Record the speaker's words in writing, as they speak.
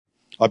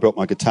I brought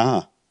my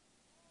guitar.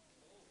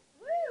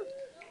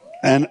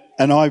 And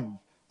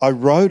I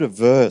wrote a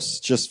verse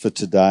just for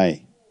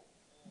today.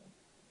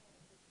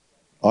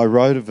 I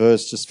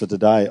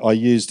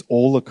used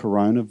all the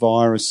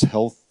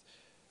coronavirus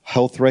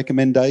health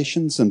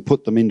recommendations and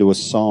put them into a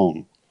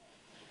song.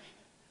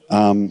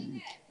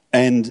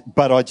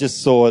 But I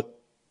just thought,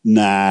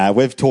 nah,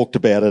 we've talked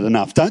about it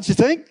enough, don't you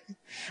think?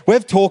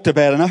 We've talked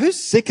about it enough.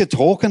 Who's sick of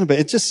talking about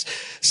it? Just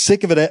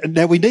sick of it.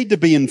 Now, we need to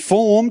be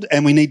informed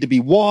and we need to be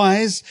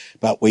wise,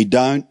 but we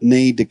don't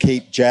need to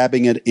keep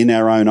jabbing it in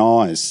our own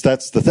eyes.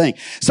 That's the thing.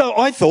 So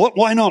I thought,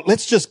 why not?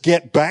 Let's just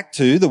get back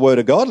to the Word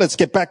of God. Let's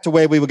get back to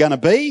where we were going to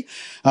be.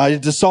 I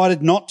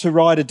decided not to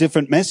write a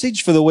different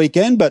message for the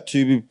weekend, but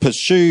to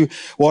pursue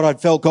what I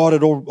felt God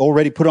had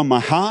already put on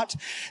my heart.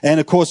 And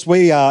of course,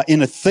 we are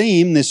in a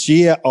theme this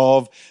year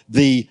of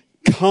the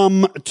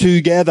come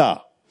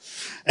together.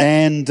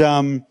 And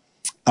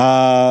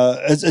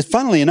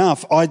funnily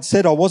enough, I'd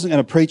said I wasn't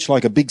going to preach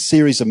like a big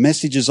series of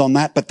messages on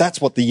that, but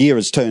that's what the year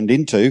has turned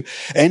into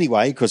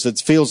anyway, because it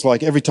feels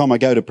like every time I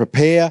go to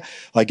prepare,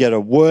 I get a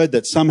word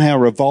that somehow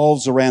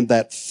revolves around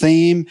that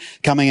theme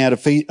coming out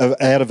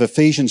of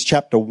Ephesians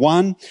chapter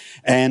 1.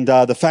 And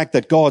the fact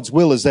that God's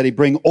will is that He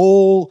bring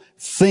all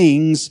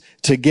things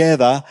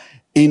together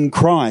in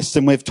Christ.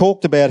 And we've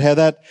talked about how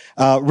that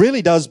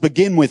really does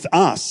begin with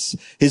us.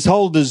 His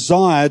whole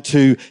desire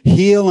to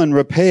heal and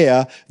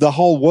repair the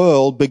whole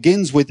world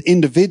begins with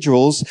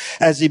individuals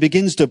as He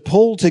begins to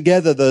pull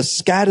together the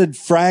scattered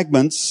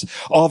fragments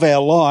of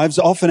our lives.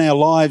 Often our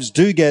lives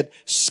do get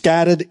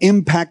scattered,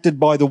 impacted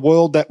by the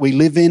world that we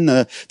live in,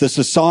 the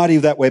society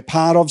that we're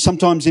part of,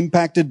 sometimes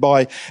impacted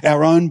by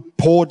our own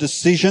poor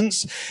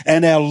decisions,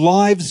 and our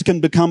lives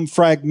can become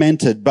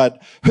fragmented. But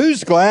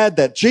who's glad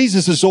that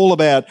Jesus is all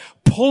about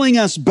pulling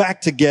us back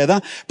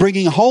together,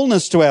 bringing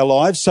wholeness to our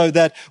lives so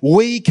that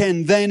we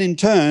can then in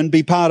turn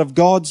be part of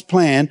God's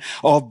plan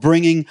of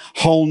bringing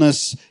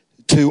wholeness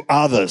to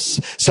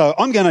others. So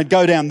I'm going to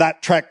go down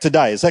that track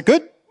today. Is that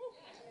good?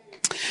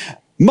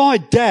 My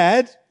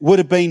dad would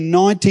have been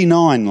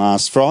 99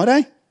 last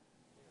Friday.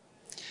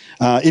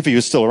 If he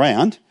was still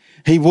around,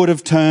 he would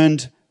have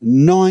turned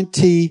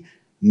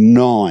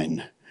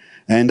 99.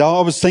 And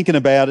I was thinking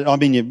about it. I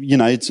mean, you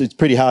know, it's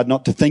pretty hard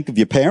not to think of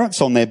your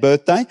parents on their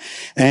birthday.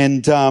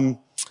 And,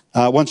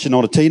 once you're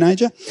not a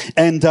teenager.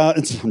 And,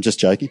 I'm just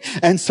joking.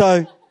 And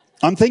so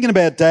I'm thinking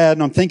about Dad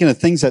and I'm thinking of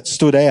things that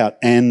stood out.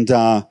 And,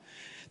 the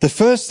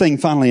first thing,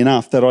 funnily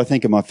enough, that I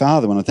think of my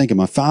father when I think of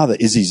my father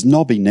is his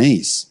knobby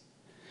knees.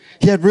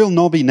 He had real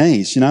knobby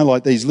knees, you know,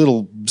 like these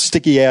little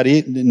sticky out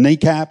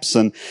kneecaps.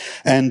 And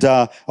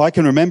I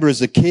can remember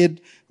as a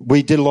kid,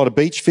 we did a lot of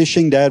beach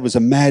fishing. Dad was a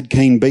mad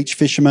keen beach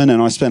fisherman,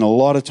 and I spent a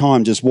lot of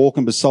time just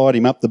walking beside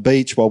him up the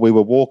beach while we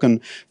were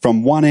walking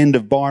from one end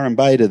of Byron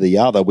Bay to the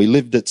other. We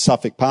lived at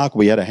Suffolk Park.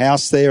 We had a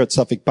house there at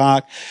Suffolk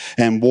Park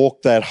and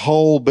walked that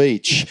whole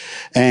beach.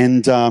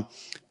 And the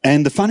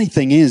funny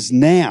thing is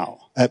now,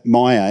 at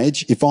my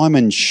age, if I'm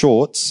in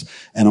shorts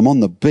and I'm on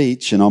the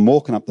beach and I'm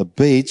walking up the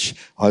beach,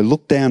 I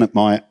look down at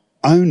my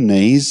own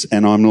knees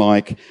and I'm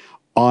like,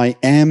 I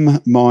am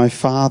my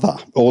father.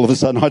 All of a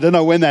sudden, I don't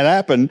know when that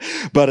happened,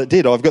 but it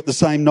did. I've got the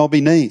same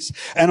knobby knees.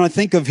 And I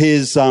think of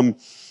his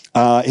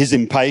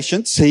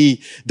impatience.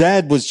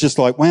 Dad was just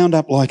like wound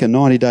up like a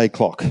 90-day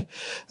clock.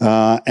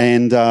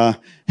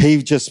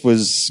 He just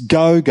was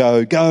go,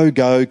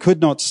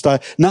 could not stay.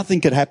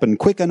 Nothing could happen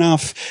quick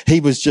enough. He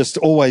was just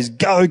always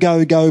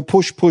go,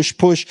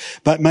 push.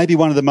 But maybe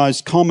one of the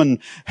most common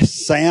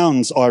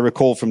sounds I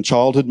recall from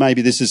childhood,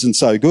 maybe this isn't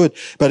so good,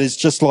 but it's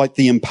just like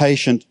the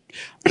impatient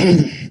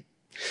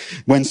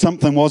when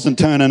something wasn't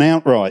turning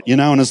out right, you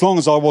know, and as long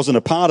as I wasn't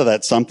a part of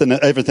that something,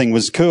 everything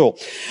was cool.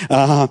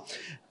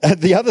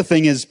 The other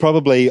thing is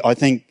probably, I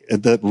think,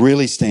 that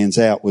really stands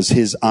out was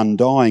his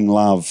undying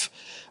love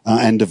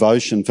and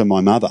devotion for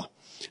my mother.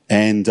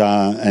 And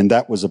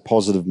that was a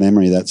positive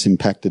memory that's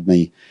impacted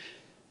me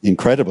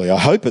incredibly. I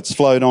hope it's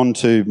flowed on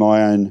to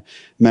my own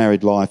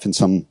married life in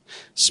some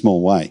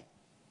small way.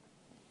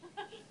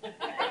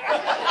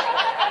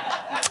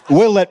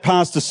 We'll let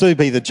Pastor Sue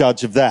be the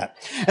judge of that.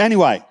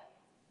 Anyway,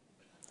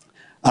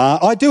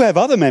 I do have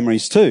other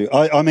memories too.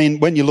 I mean,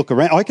 when you look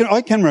around,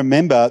 I can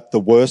remember the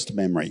worst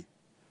memory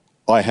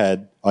I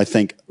had, I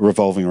think,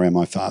 revolving around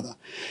my father.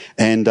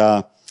 And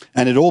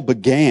it all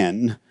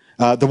began,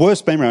 the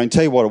worst memory, I can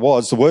tell you what it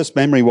was. The worst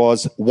memory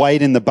was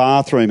wait in the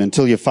bathroom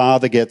until your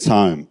father gets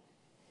home.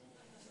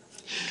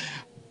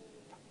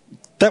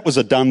 That was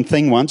a done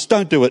thing once.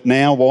 Don't do it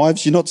now,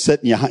 wives. You're not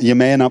setting your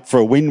man up for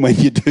a win when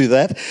you do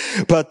that.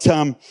 But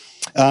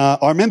I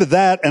remember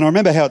that, and I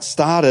remember how it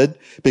started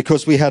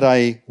because we had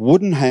a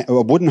wooden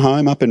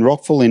home up in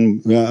Rockville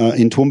in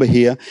Toowoomba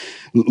here.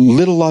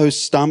 Little low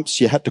stumps.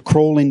 You had to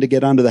crawl in to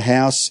get under the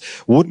house.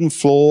 Wooden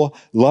floor,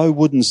 low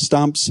wooden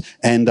stumps,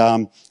 and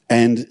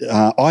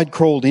I'd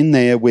crawled in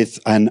there with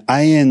an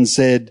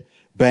ANZ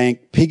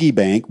Bank piggy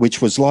bank,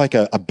 which was like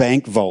a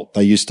bank vault.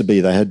 They used to be.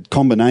 They had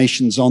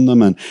combinations on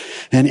them, and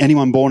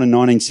anyone born in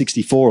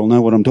 1964 will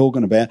know what I'm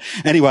talking about.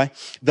 Anyway,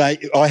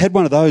 I had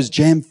one of those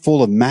jammed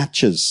full of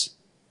matches.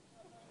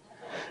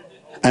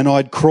 And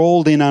I'd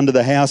crawled in under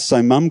the house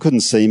so Mum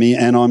couldn't see me,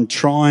 and I'm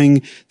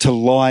trying to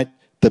light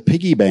the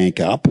piggy bank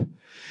up,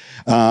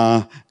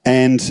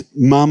 and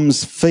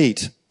Mum's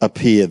feet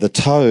appear, the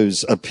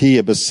toes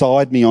appear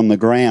beside me on the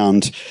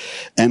ground,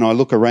 and I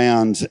look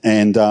around,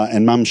 and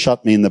Mum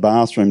shut me in the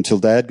bathroom till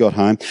Dad got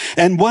home.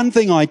 And one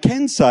thing I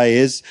can say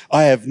is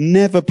I have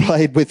never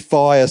played with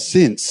fire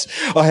since.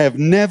 I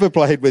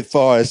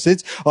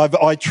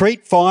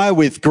treat fire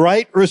with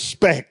great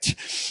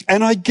respect.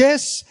 And I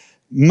guess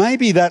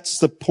maybe that's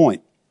the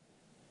point.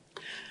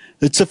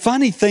 It's a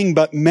funny thing,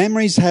 but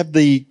memories have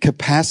the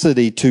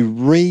capacity to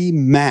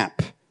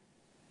remap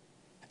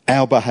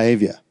our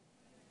behaviour,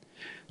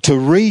 to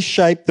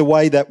reshape the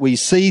way that we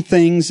see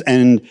things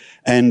and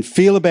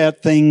feel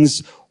about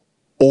things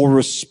or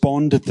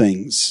respond to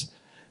things.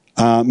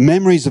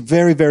 Memories are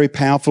very, very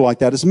powerful like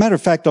that. As a matter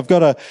of fact, I've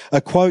got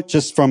a quote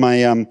just from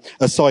a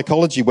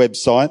psychology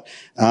website.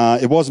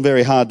 It wasn't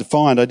very hard to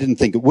find. I didn't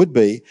think it would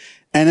be.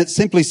 And it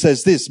simply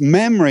says this: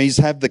 memories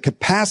have the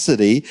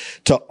capacity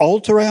to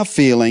alter our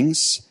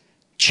feelings,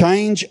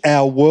 change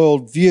our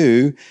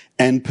worldview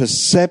and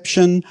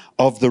perception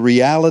of the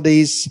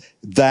realities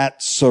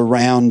that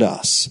surround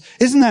us.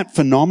 Isn't that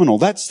phenomenal?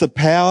 That's the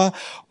power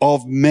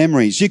of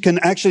memories. You can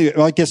actually,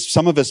 I guess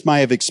some of us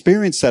may have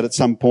experienced that at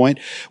some point,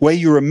 where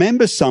you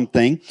remember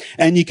something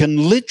and you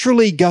can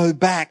literally go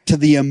back to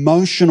the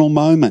emotional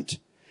moment.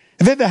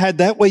 Have you ever had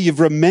that, where you've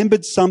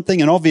remembered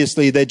something, and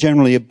obviously they're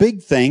generally a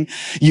big thing,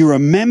 you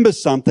remember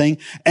something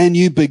and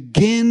you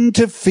begin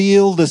to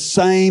feel the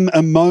same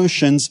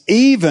emotions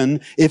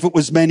even if it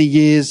was many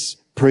years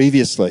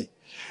previously?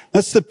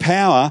 That's the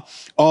power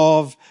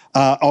of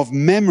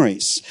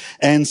memories.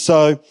 And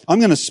so I'm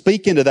going to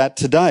speak into that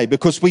today,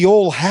 because we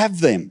all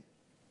have them.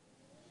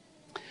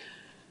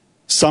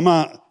 Some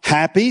are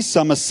happy,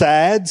 some are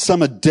sad,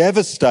 some are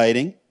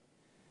devastating.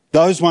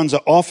 Those ones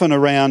are often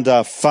around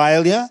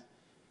failure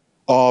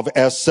of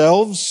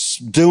ourselves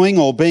doing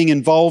or being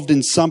involved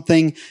in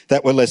something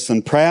that we're less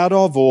than proud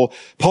of, or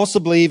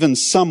possibly even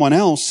someone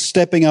else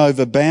stepping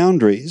over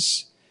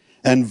boundaries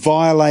and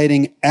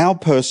violating our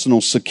personal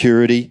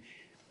security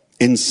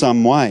in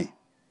some way.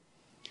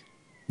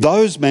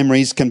 Those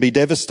memories can be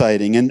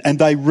devastating, and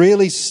they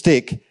really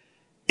stick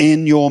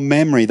in your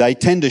memory. They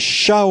tend to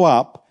show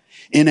up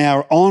in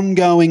our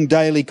ongoing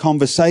daily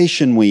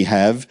conversation we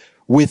have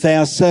with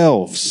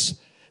ourselves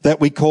that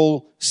we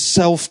call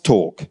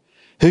self-talk.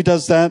 Who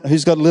does that?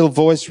 Who's got a little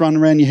voice running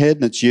around your head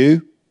and it's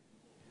you?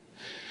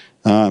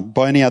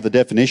 By any other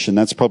definition,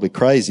 that's probably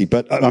crazy.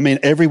 But, I mean,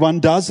 everyone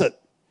does it.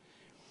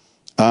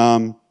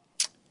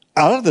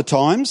 Other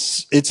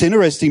times, it's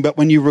interesting, but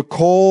when you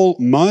recall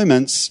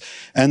moments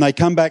and they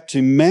come back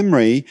to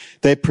memory,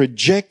 they're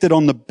projected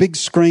on the big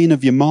screen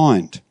of your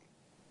mind.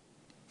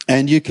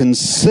 And you can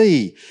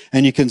see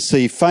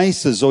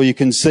faces, or you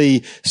can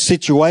see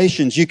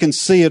situations. You can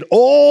see it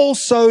all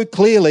so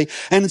clearly.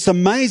 And it's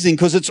amazing,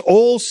 because it's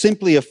all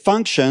simply a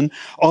function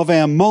of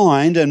our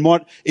mind and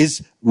what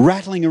is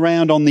rattling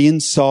around on the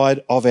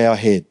inside of our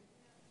head.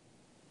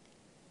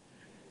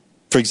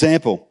 For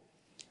example,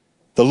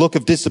 the look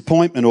of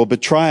disappointment or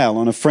betrayal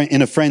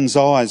in a friend's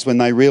eyes when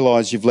they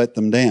realise you've let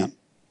them down.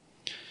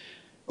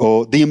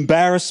 Or the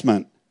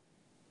embarrassment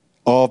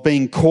of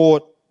being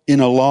caught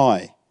in a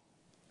lie.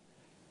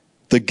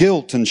 The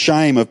guilt and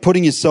shame of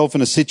putting yourself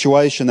in a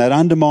situation that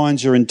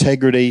undermines your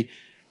integrity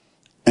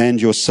and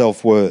your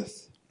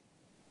self-worth.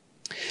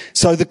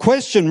 So the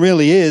question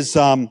really is, it's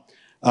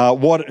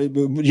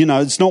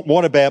not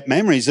what about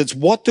memories, it's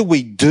what do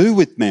we do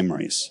with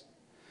memories?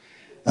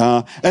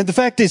 And the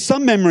fact is,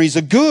 some memories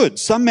are good,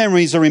 some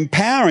memories are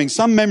empowering,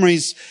 some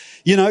memories,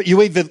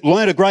 you either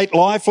learn a great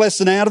life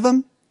lesson out of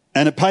them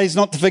and it pays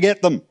not to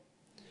forget them,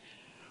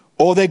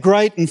 or they're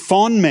great and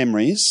fond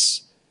memories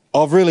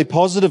of really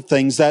positive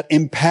things that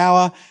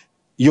empower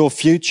your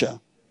future.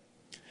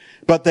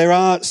 But there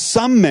are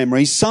some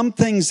memories, some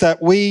things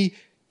that we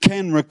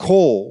can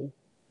recall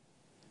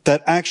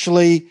that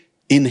actually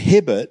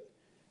inhibit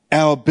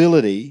our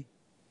ability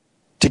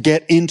to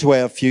get into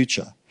our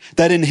future,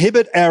 that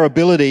inhibit our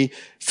ability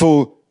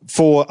for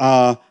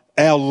our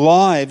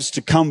lives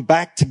to come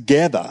back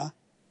together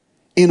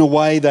in a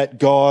way that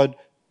God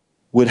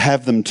would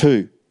have them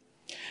to.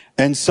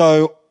 And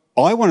so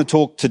I want to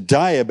talk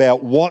today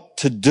about what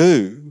to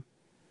do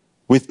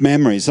with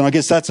memories. And I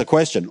guess that's a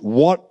question.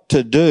 What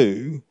to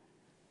do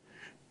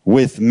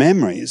with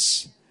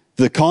memories,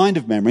 the kind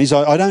of memories.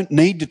 I don't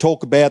need to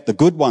talk about the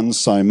good ones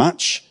so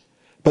much,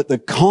 but the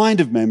kind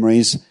of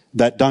memories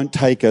that don't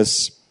take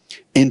us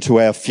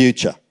into our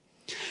future.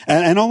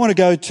 And I want to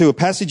go to a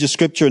passage of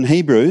scripture in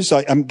Hebrews.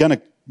 I'm going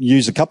to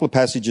use a couple of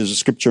passages of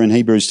scripture in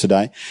Hebrews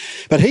today.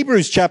 But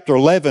Hebrews chapter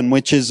 11,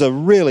 which is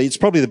it's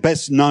probably the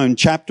best known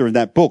chapter in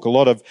that book. A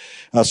lot of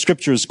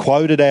scripture is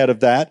quoted out of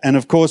that. And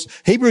of course,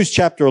 Hebrews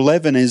chapter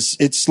 11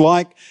 it's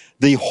like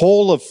the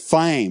hall of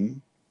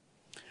fame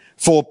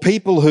for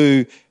people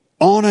who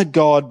honored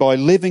God by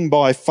living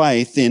by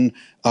faith in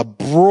a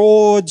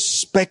broad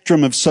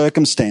spectrum of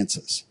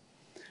circumstances.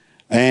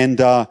 And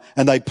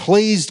they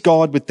pleased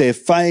God with their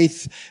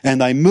faith, and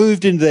they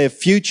moved into their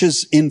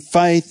futures in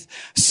faith.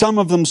 Some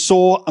of them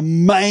saw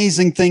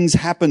amazing things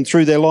happen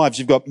through their lives.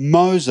 You've got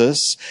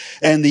Moses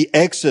and the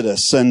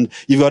Exodus, and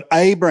you've got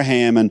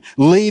Abraham and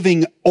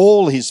leaving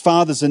all his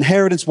father's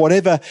inheritance,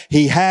 whatever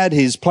he had,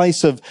 his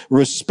place of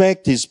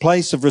respect, his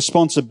place of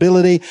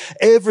responsibility,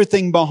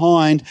 everything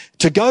behind,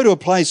 to go to a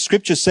place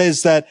Scripture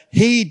says that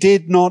he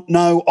did not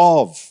know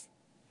of.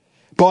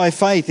 By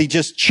faith, he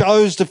just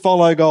chose to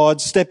follow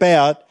God, step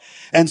out,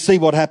 and see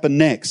what happened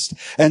next.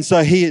 And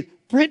so here,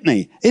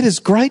 Brittany, it is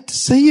great to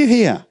see you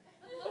here.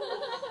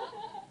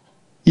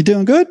 You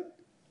doing good?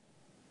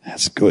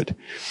 That's good.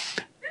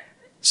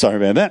 Sorry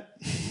about that.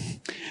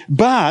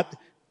 But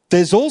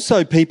there's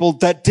also people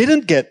that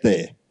didn't get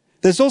there.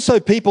 There's also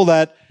people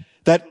that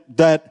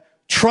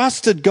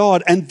trusted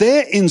God, and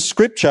they're in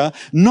Scripture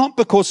not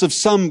because of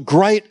some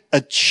great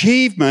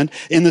achievement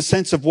in the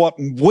sense of what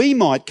we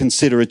might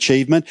consider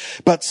achievement,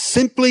 but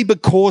simply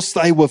because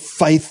they were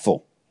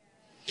faithful.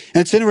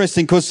 And it's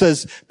interesting because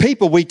as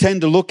people, we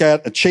tend to look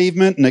at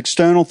achievement and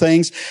external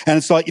things, and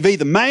it's like you've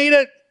either made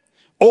it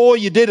or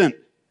you didn't.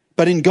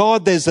 But in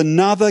God, there's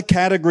another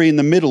category in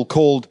the middle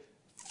called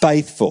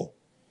faithful,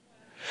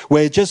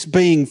 where just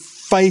being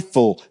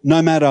faithful,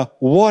 no matter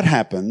what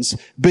happens,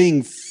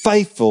 being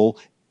faithful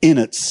in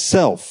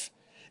itself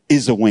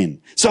is a win.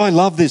 So I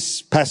love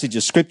this passage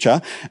of Scripture,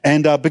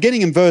 and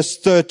beginning in verse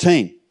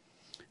 13,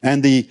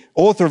 and the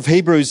author of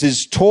Hebrews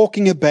is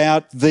talking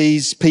about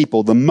these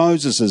people, the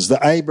Moseses, the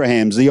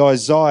Abrahams, the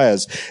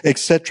Isaiahs,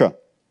 etc.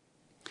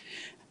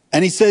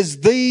 And he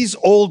says, these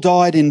all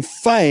died in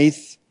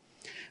faith,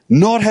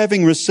 not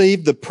having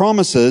received the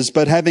promises,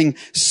 but having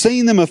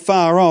seen them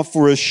afar off,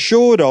 were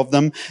assured of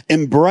them,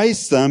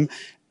 embraced them,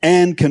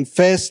 and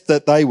confessed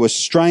that they were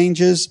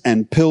strangers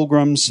and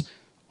pilgrims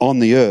on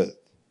the earth.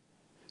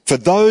 For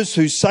those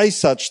who say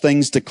such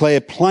things declare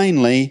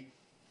plainly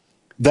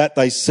that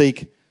they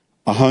seek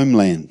a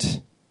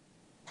homeland.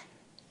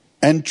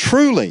 And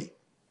truly,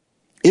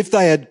 if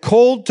they had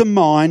called to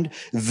mind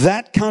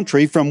that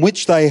country from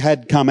which they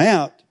had come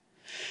out,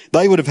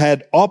 they would have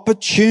had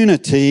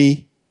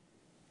opportunity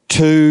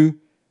to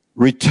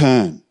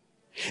return.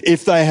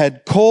 If they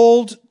had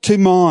called to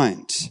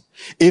mind,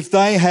 if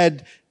they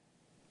had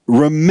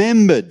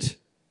remembered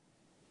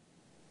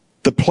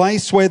the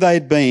place where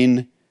they'd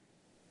been,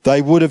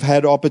 they would have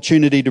had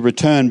opportunity to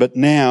return, but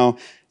now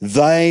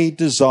they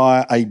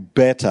desire a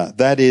better,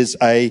 that is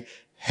a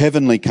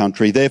heavenly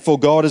country. Therefore,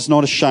 God is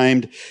not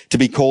ashamed to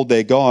be called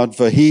their God,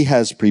 for he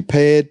has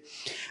prepared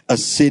a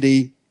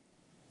city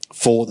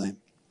for them.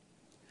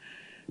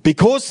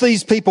 Because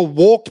these people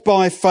walked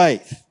by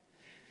faith,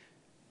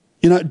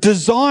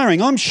 desiring,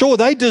 I'm sure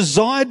they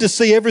desired to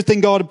see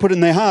everything God had put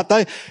in their heart.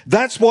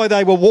 That's why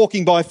they were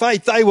walking by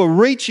faith. They were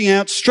reaching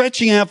out,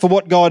 stretching out for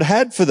what God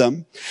had for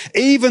them,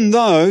 even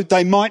though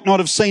they might not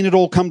have seen it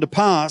all come to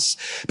pass.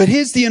 But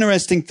here's the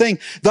interesting thing.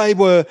 They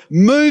were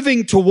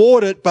moving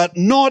toward it, but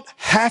not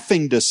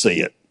having to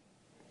see it.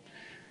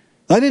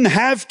 They didn't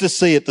have to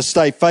see it to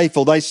stay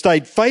faithful. They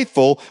stayed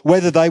faithful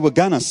whether they were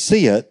going to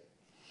see it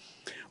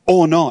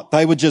or not.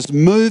 They were just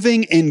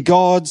moving in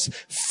God's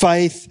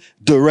faith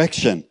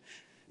direction,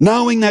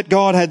 knowing that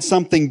God had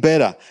something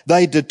better.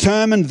 They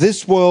determined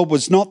this world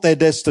was not their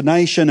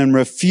destination and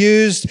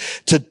refused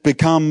to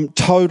become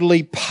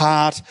totally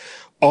part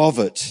of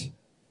it.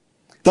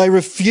 They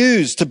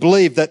refused to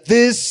believe that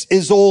this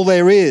is all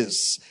there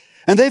is.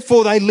 And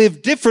therefore they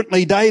lived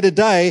differently day to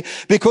day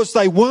because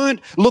they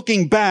weren't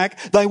looking back.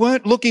 They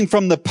weren't looking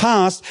from the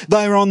past.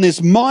 They were on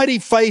this mighty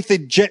faith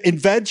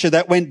adventure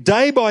that went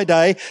day by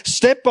day,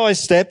 step by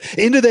step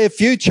into their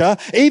future,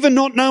 even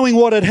not knowing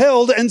what it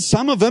held. And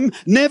some of them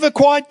never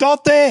quite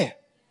got there.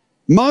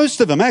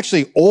 Most of them,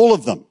 actually all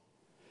of them.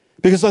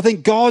 Because I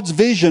think God's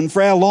vision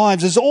for our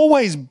lives is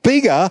always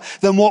bigger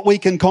than what we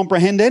can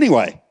comprehend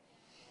anyway.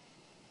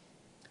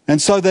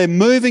 And so they're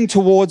moving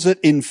towards it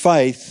in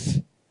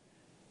faith,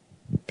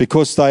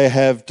 because they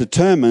have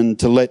determined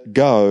to let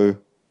go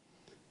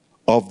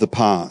of the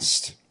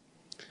past.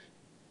 It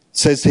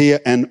says here,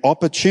 an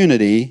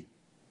opportunity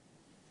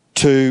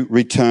to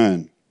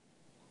return.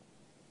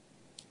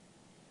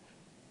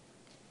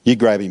 You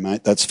grab him,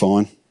 mate. That's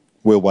fine.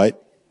 We'll wait.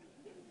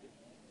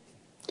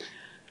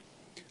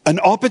 An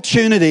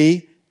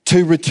opportunity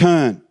to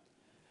return.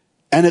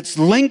 And it's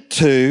linked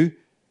to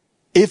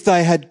if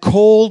they had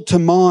called to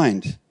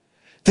mind.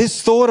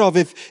 This thought of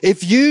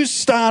if you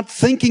start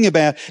thinking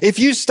about, if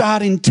you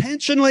start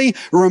intentionally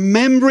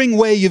remembering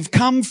where you've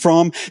come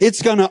from,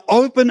 it's going to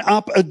open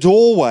up a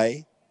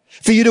doorway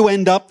for you to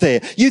end up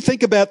there. You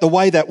think about the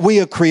way that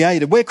we are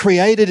created. We're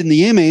created in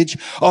the image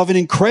of an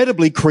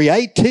incredibly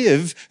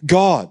creative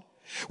God.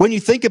 When you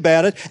think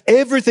about it,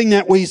 everything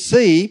that we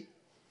see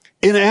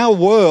in our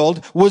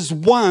world was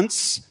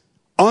once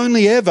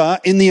only ever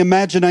in the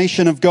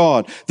imagination of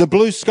God. The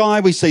blue sky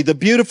we see, the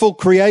beautiful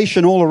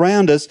creation all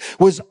around us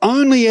was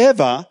only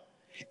ever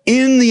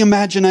in the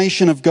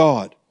imagination of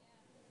God.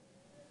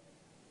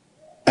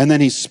 And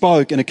then he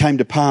spoke and it came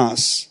to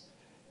pass.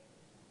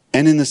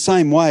 And in the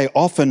same way,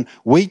 often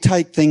we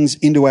take things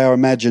into our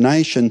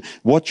imagination.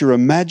 What you're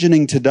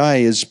imagining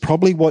today is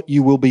probably what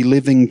you will be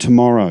living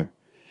tomorrow.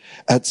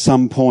 At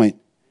some point,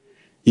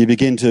 you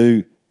begin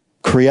to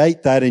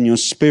create that in your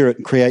spirit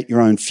and create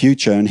your own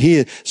future. And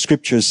here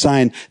Scripture is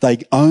saying they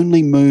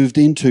only moved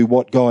into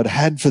what God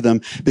had for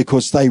them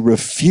because they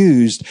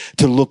refused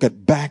to look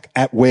back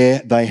at where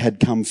they had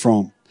come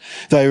from.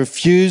 They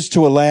refused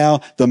to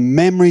allow the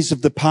memories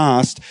of the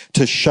past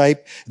to shape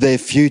their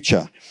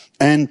future.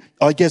 And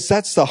I guess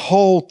that's the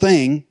whole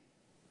thing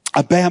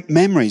about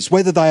memories,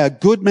 whether they are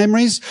good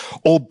memories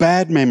or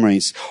bad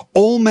memories.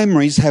 All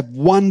memories have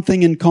one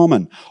thing in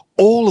common.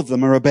 All of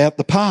them are about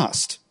the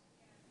past.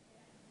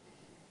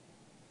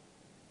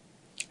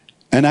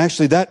 And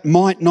actually, that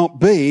might not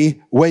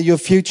be where your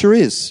future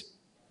is.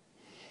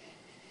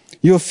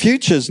 Your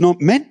future's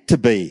not meant to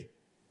be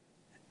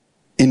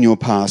in your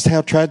past.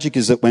 How tragic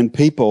is it when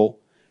people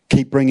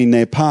keep bringing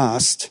their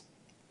past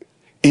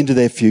into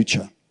their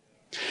future?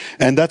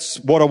 And that's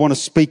what I want to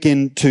speak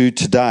into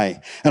today.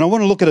 And I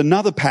want to look at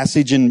another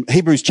passage in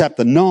Hebrews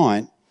chapter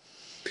 9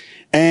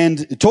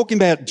 and talking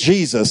about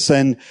Jesus.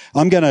 And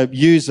I'm going to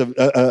use a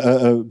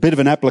bit of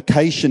an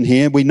application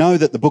here. We know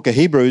that the book of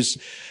Hebrews,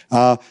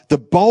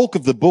 the bulk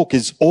of the book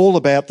is all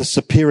about the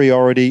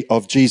superiority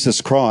of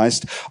Jesus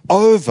Christ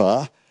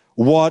over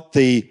what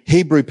the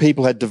Hebrew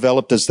people had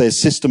developed as their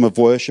system of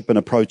worship and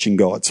approaching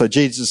God. So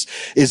Jesus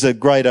is a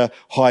greater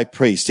high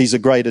priest. He's a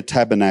greater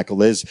tabernacle.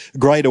 There's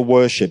greater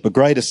worship, a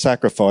greater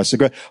sacrifice,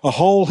 a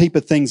whole heap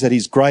of things that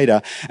he's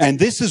greater. And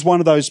this is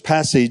one of those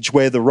passages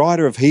where the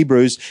writer of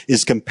Hebrews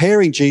is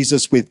comparing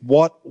Jesus with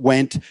what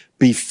went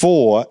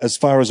before as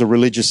far as a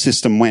religious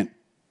system went.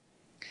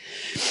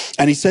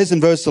 And he says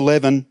in verse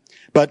 11,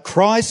 but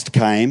Christ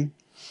came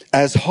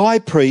as high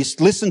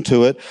priest, listen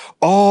to it,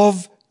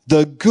 of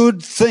the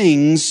good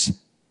things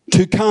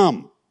to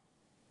come.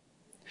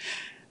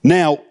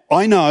 Now,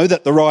 I know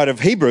that the writer of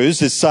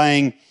Hebrews is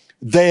saying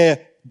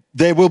there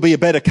will be a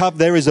better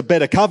there is a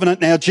better covenant.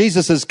 Now,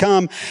 Jesus has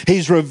come.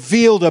 He's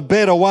revealed a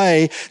better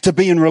way to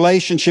be in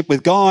relationship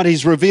with God.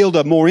 He's revealed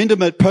a more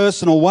intimate,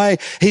 personal way.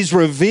 He's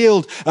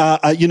revealed,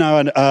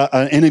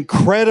 an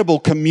incredible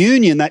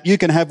communion that you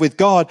can have with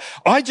God.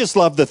 I just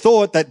love the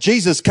thought that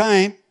Jesus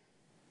came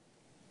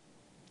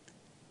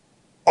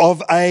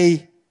of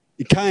a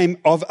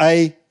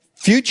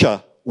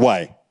future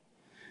way.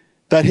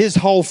 That his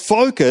whole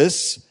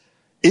focus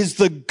is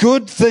the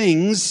good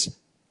things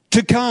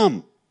to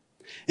come.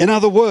 In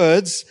other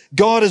words,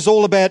 God is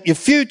all about your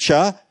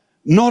future,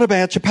 not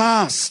about your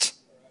past.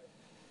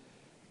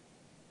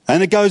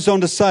 And it goes on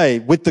to say,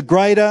 with the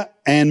greater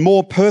and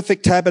more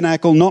perfect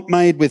tabernacle not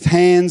made with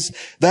hands,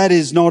 that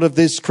is not of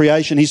this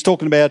creation. He's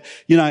talking about,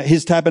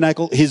 his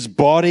tabernacle, his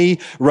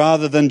body,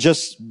 rather than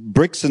just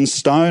bricks and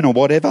stone or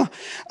whatever.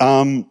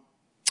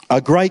 A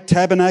great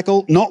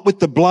tabernacle, not with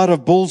the blood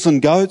of bulls and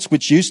goats,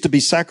 which used to be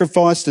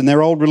sacrificed in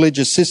their old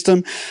religious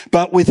system,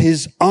 but with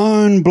his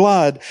own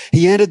blood.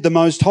 He entered the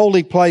most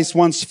holy place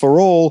once for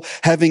all,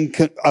 having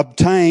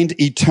obtained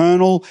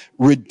eternal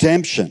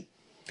redemption.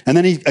 And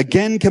then he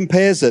again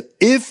compares it.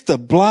 If the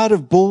blood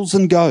of bulls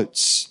and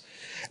goats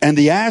and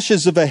the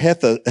ashes of a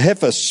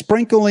heifer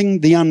sprinkling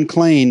the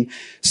unclean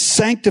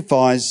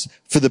sanctifies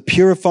for the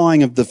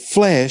purifying of the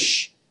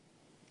flesh,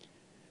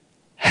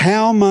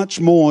 how much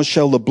more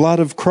shall the blood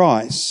of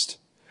Christ,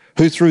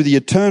 who through the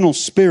eternal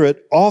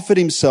Spirit offered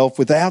himself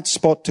without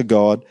spot to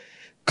God,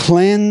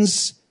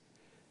 cleanse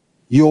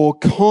your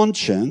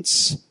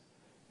conscience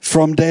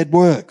from dead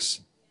works?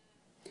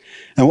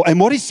 And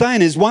what he's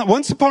saying is,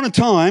 once upon a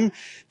time,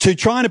 to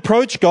try and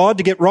approach God,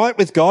 to get right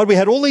with God, we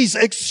had all these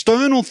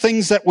external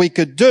things that we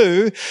could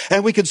do,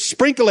 and we could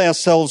sprinkle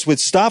ourselves with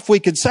stuff, we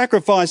could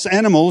sacrifice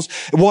animals,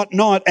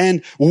 whatnot,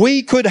 and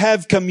we could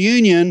have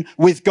communion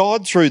with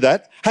God through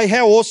that. Hey,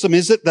 how awesome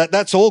is it that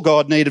that's all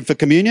God needed for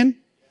communion?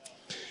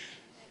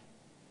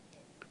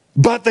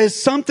 But there's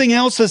something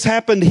else has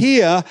happened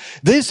here.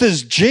 This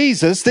is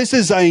Jesus. This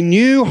is a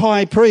new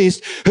high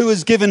priest who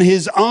has given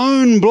his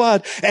own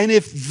blood. And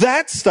if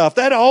that stuff,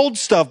 that old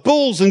stuff,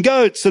 bulls and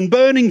goats and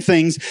burning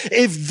things,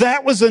 if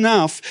that was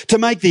enough to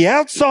make the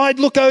outside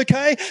look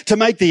okay, to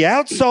make the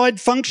outside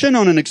function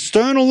on an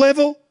external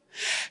level,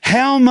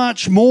 how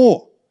much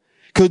more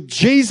could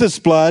Jesus'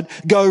 blood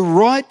go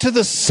right to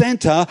the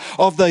center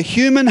of the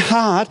human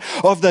heart,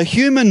 of the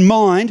human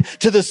mind,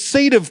 to the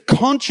seat of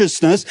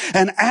consciousness,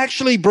 and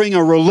actually bring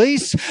a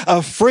release,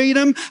 a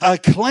freedom, a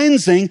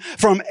cleansing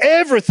from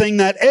everything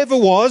that ever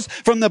was,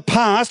 from the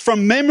past,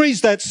 from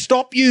memories that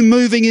stop you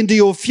moving into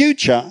your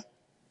future?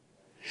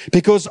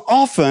 Because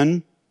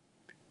often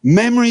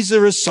memories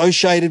are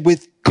associated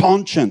with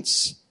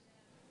conscience.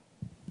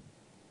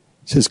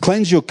 It says,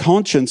 cleanse your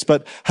conscience.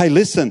 But hey,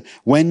 listen,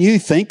 when you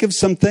think of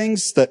some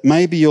things that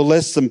maybe you're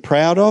less than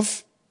proud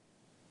of,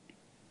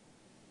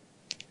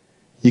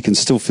 you can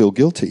still feel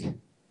guilty.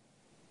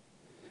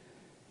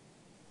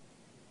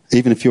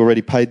 Even if you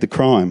already paid the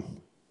crime,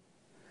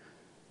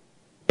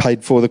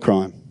 paid for the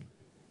crime.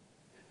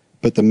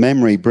 But the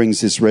memory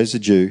brings this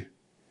residue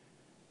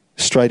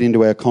straight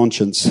into our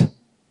conscience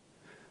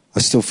I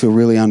still feel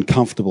really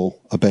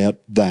uncomfortable about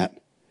that.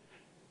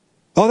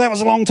 Oh, that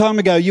was a long time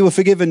ago. You were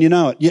forgiven, you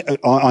know it. Yeah,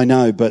 I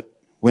know, but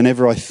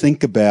whenever I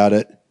think about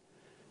it,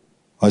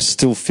 I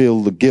still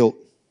feel the guilt.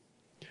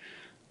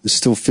 I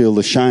still feel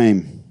the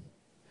shame.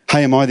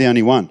 Hey, am I the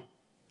only one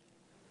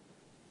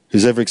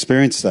who's ever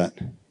experienced that?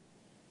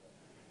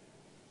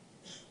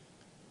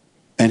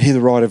 And here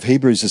the writer of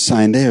Hebrews is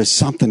saying there is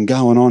something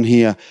going on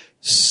here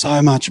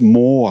so much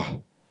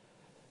more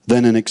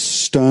than an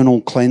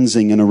external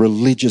cleansing and a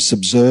religious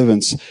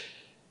observance.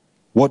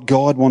 What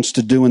God wants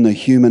to do in the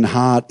human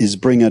heart is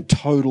bring a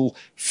total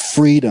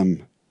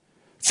freedom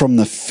from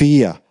the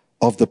fear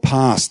of the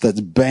past that's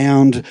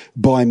bound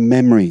by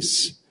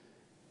memories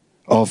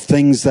of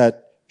things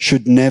that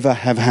should never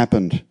have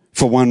happened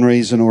for one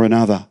reason or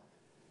another.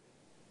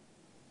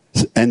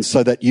 And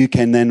so that you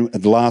can then,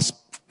 the last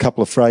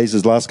couple of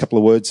phrases, last couple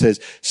of words says,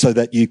 so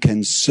that you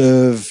can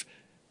serve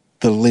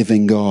the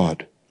living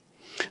God.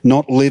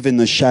 Not live in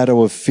the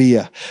shadow of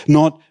fear.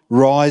 Not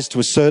rise to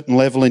a certain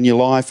level in your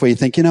life where you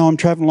think, I'm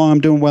traveling along,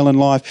 I'm doing well in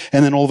life,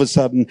 and then all of a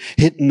sudden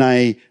hitting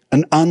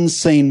an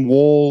unseen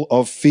wall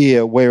of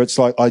fear where it's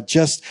like, I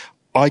just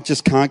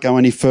can't go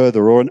any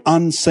further, or an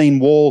unseen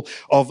wall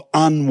of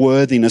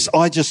unworthiness.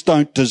 I just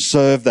don't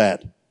deserve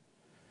that.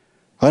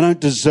 I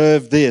don't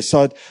deserve this.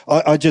 And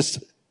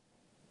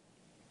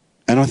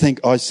I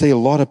think I see a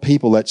lot of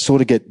people that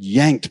sort of get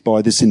yanked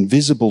by this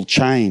invisible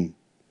chain.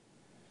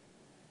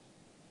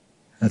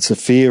 It's a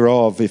fear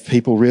of, if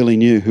people really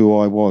knew who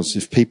I was,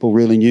 if people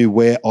really knew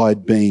where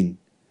I'd been,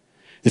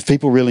 if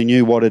people really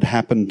knew what had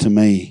happened to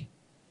me,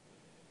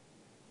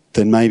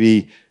 then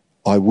maybe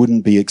I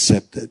wouldn't be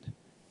accepted.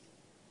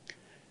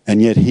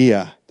 And yet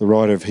here, the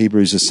writer of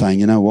Hebrews is saying,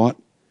 you know what?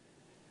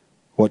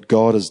 What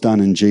God has done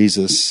in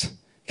Jesus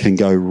can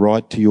go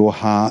right to your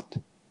heart.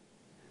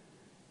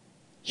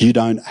 You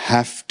don't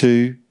have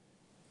to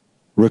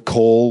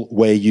recall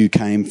where you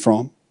came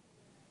from.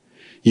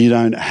 You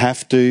don't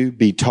have to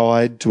be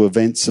tied to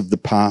events of the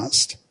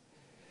past.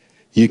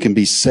 You can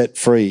be set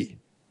free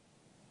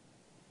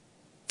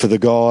for the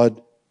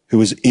God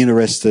who is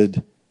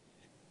interested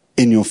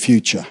in your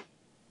future.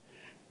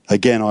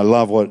 Again, I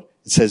love what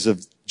it says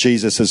of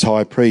Jesus as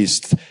high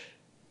priest,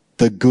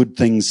 the good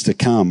things to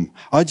come.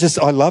 I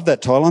love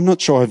that title. I'm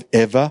not sure I've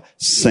ever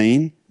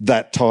seen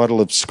that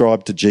title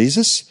ascribed to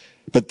Jesus,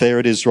 but there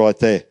it is right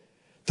there.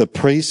 The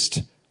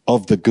priest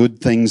of the good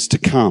things to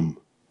come.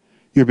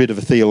 You're a bit of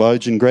a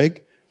theologian,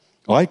 Greg.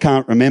 I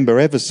can't remember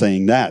ever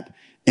seeing that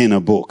in a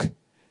book.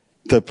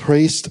 The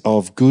priest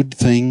of good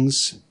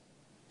things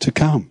to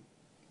come.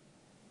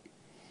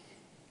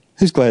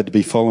 Who's glad to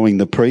be following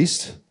the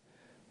priest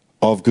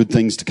of good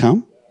things to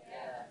come?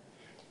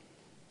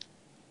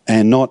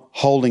 And not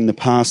holding the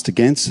past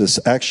against us,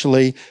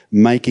 actually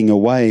making a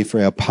way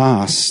for our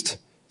past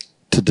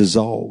to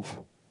dissolve,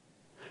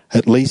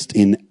 at least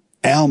in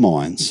our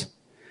minds,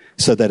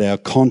 so that our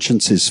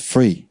conscience is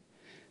free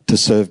to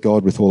serve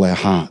God with all our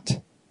heart.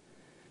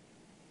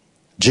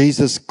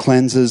 Jesus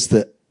cleanses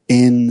the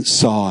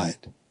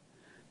inside,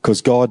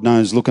 because God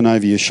knows looking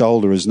over your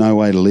shoulder is no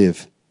way to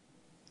live.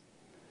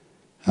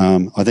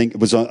 I think it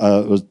was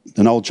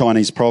an old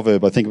Chinese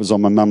proverb. I think it was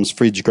on my mum's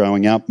fridge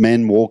growing up.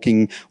 Men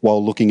walking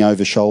while looking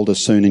over shoulder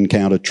soon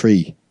encounter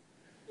tree.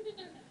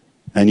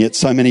 And yet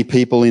so many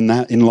people in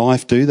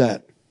life do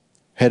that.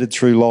 Headed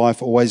through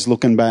life, always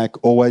looking back,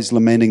 always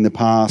lamenting the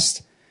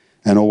past,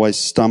 and always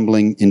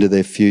stumbling into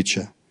their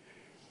future.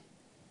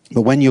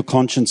 But when your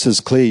conscience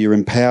is clear, you're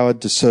empowered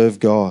to serve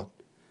God.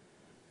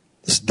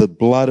 The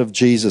blood of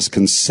Jesus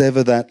can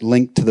sever that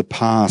link to the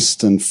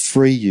past and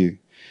free you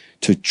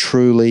to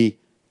truly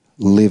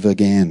live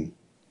again.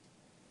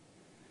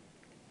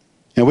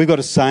 Now, we've got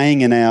a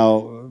saying in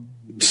our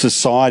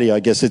society, I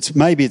guess,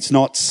 maybe it's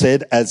not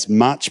said as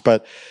much,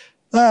 but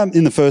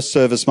in the first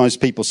service, most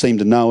people seem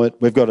to know it.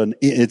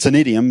 It's an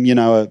idiom,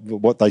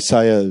 what they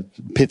say, a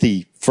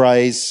pithy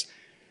phrase.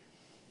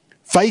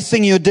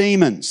 Facing your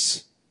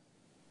demons.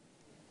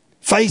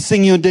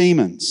 Facing your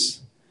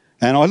demons.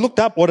 And I looked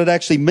up what it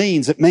actually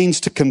means. It means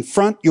to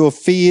confront your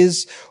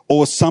fears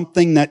or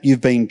something that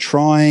you've been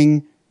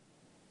trying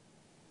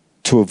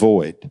to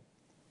avoid.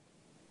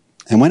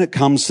 And when it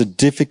comes to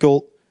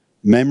difficult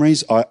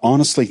memories, I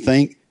honestly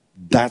think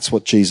that's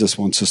what Jesus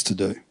wants us to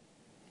do.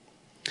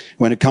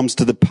 When it comes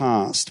to the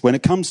past, when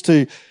it comes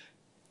to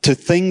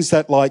things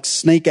that like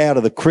sneak out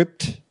of the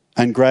crypt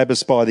and grab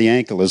us by the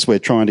ankle as we're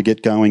trying to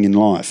get going in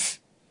life,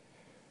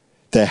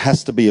 there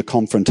has to be a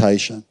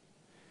confrontation.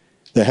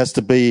 There has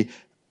to be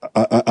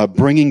a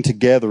bringing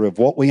together of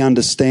what we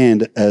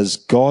understand as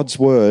God's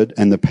word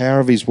and the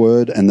power of his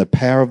word and the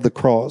power of the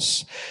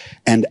cross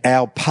and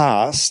our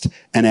past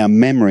and our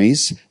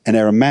memories and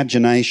our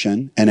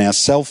imagination and our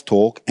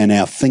self-talk and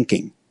our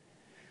thinking.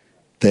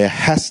 There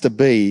has to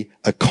be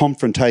a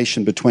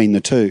confrontation between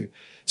the two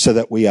so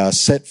that we are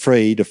set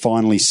free to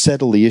finally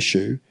settle the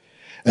issue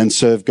and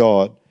serve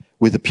God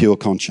with a pure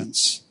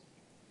conscience.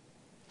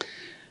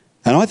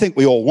 And I think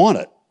we all want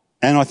it.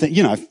 And I think,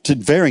 to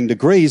varying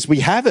degrees, we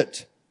have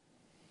it.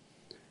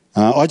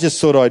 I just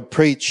thought I'd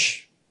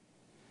preach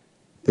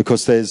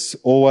because there's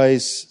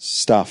always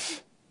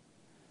stuff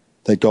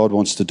that God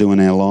wants to do in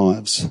our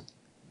lives.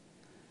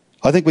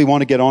 I think we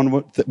want to get on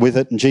with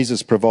it, and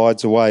Jesus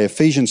provides a way.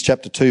 Ephesians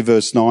chapter 2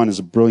 verse 9 is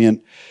a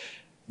brilliant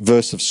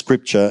verse of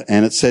scripture,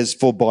 and it says,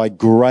 "For by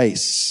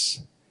grace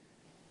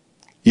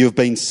you have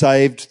been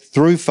saved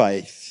through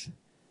faith,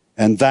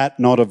 and that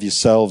not of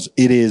yourselves.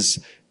 It is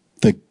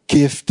the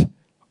gift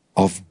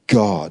of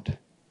God."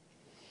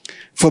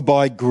 For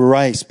by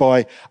grace,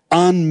 by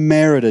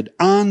unmerited,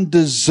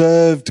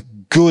 undeserved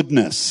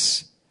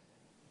goodness,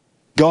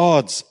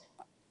 God's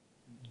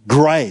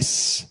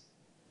grace,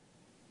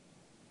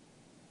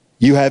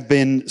 you have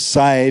been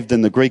saved.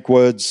 And the Greek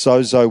word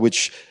sozo,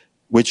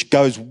 which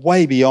goes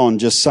way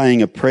beyond just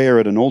saying a prayer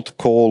at an altar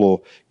call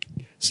or,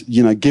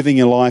 giving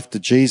your life to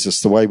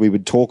Jesus, the way we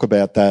would talk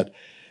about that.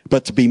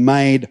 But to be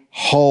made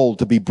whole,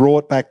 to be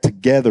brought back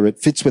together. It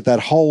fits with that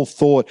whole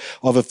thought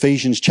of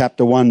Ephesians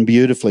chapter 1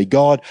 beautifully.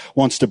 God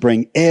wants to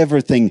bring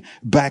everything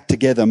back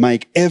together,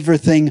 make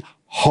everything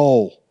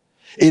whole.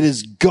 It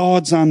is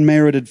God's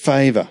unmerited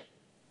favor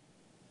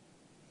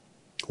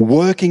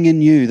working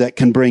in you that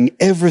can bring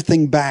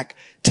everything back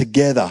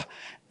together.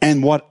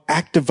 And what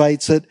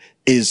activates it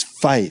is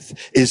faith,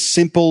 is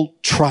simple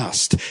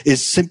trust,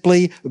 is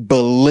simply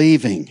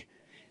believing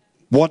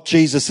what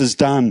Jesus has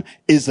done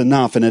is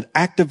enough, and it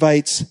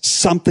activates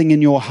something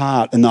in your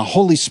heart, and the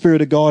Holy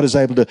Spirit of God is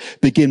able to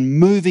begin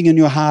moving in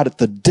your heart at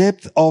the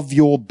depth of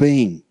your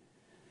being,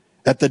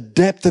 at the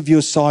depth of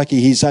your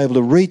psyche. He's able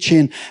to reach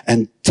in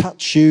and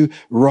touch you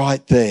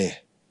right there.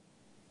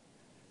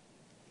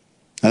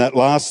 And that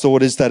last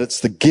thought is that it's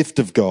the gift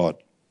of God.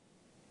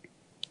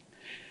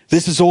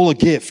 This is all a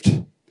gift.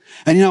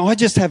 And I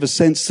just have a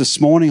sense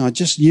this morning, I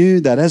just knew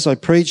that as I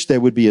preached,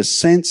 there would be a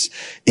sense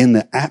in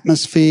the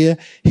atmosphere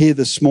here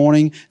this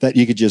morning that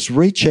you could just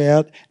reach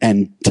out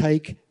and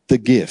take the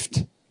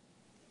gift.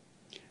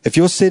 If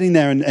you're sitting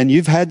there and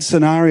you've had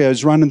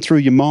scenarios running through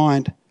your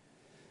mind,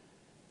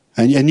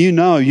 and you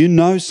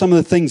know some of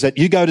the things that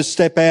you go to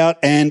step out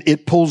and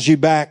it pulls you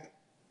back.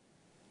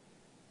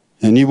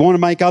 And you want to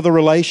make other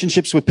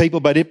relationships with people,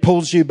 but it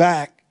pulls you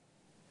back.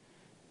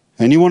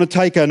 And you want to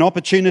take an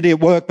opportunity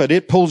at work, but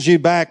it pulls you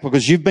back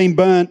because you've been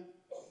burnt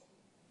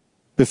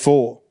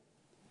before.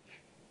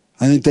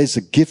 I think there's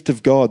a gift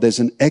of God. There's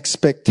an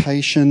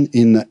expectation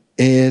in the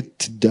air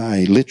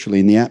today, literally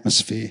in the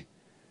atmosphere,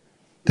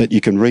 that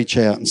you can reach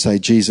out and say,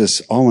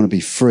 Jesus, I want to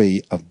be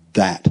free of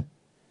that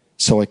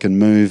so I can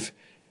move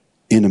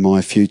into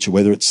my future.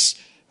 Whether it's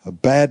a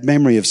bad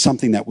memory of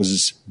something that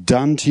was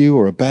done to you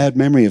or a bad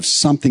memory of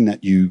something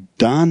that you've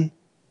done,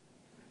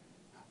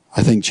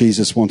 I think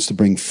Jesus wants to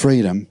bring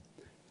freedom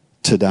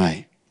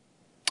today.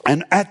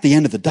 And at the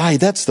end of the day,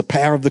 that's the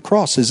power of the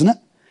cross, isn't it?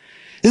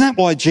 Isn't that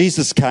why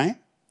Jesus came?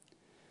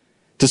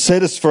 To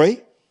set us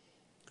free?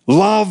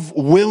 Love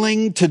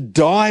willing to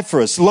die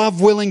for us.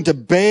 Love willing to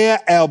bear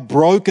our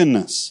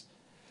brokenness.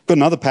 Got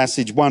another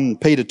passage, 1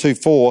 Peter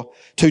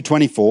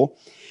 2:24,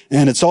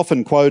 and it's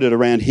often quoted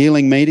around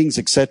healing meetings,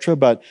 etc.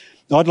 But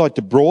I'd like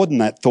to broaden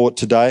that thought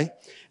today.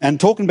 And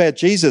talking about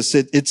Jesus,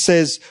 it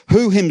says,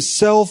 who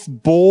himself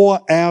bore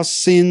our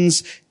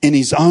sins in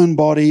his own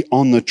body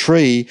on the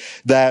tree,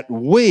 that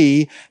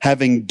we,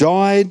 having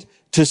died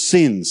to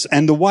sins.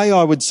 And the way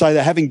I would say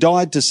that, having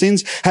died to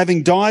sins,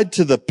 having died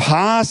to the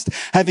past,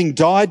 having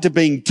died to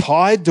being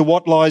tied to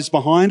what lies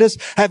behind us,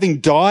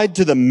 having died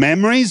to the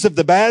memories of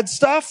the bad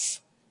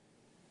stuff,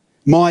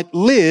 might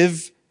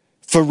live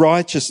for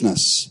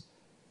righteousness,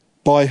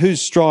 by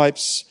whose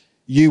stripes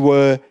you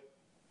were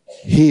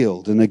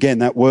healed. And again,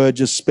 that word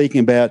just speaking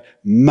about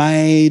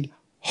made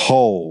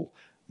whole,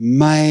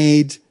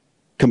 made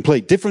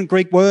complete. Different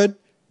Greek word,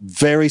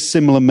 very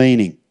similar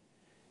meaning.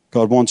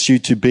 God wants you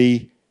to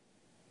be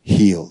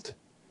healed.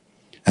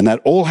 And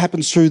that all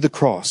happens through the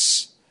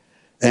cross.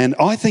 And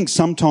I think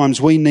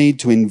sometimes we need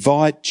to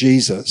invite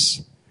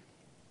Jesus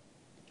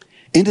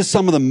into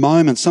some of the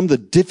moments, some of the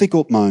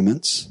difficult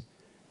moments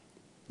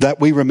that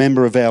we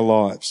remember of our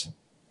lives.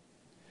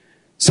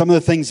 Some of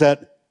the things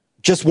that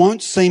just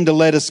won't seem to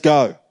let us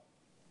go.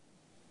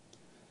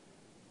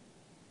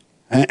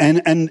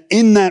 And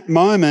in that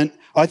moment,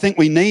 I think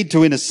we need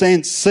to, in a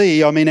sense,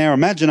 see, our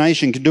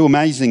imagination can do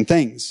amazing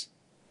things.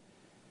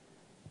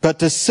 But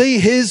to see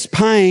his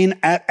pain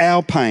at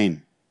our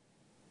pain.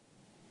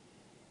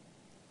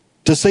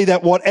 To see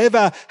that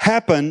whatever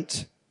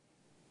happened,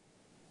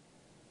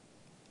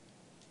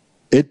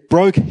 it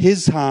broke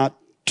his heart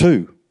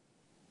too.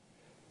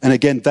 And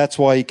again, that's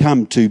why he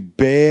came, to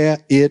bear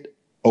it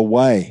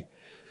away.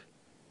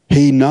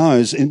 He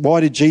knows. And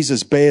why did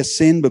Jesus bear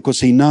sin?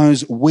 Because he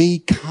knows we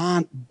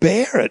can't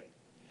bear it.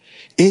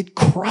 It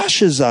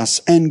crushes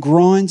us and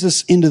grinds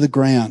us into the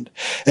ground.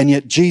 And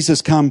yet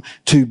Jesus come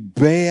to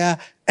bear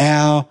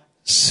our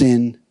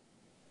sin.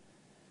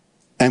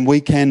 And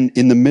we can,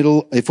 in the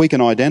middle, if we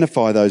can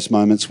identify those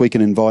moments, we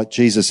can invite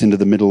Jesus into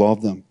the middle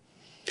of them.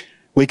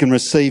 We can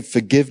receive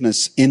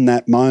forgiveness in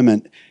that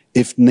moment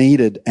if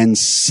needed and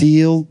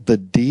seal the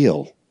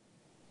deal.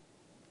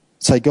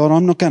 Say, God,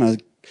 I'm not going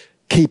to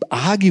keep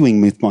arguing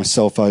with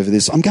myself over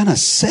this. I'm going to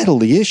settle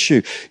the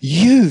issue.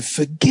 You've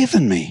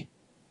forgiven me.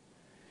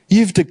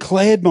 You've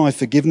declared my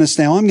forgiveness.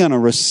 Now I'm going to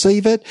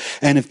receive it.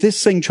 And if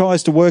this thing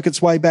tries to work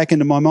its way back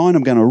into my mind,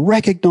 I'm going to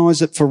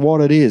recognize it for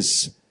what it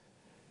is.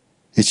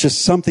 It's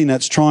just something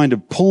that's trying to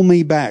pull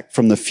me back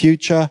from the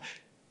future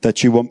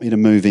that you want me to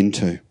move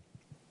into.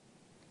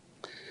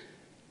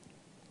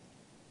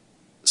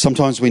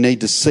 Sometimes we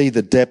need to see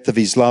the depth of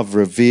his love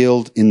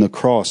revealed in the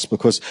cross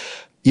because,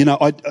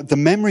 the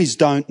memories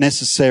don't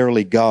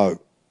necessarily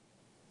go.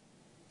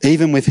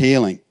 Even with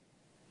healing.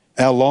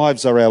 Our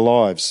lives are our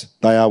lives.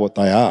 They are what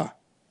they are.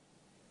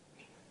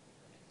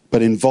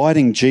 But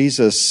inviting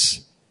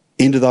Jesus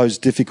into those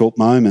difficult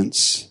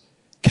moments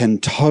can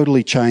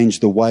totally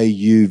change the way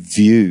you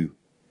view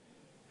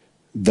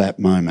that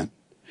moment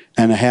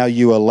and how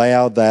you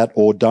allow that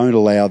or don't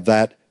allow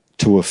that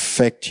to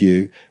affect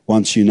you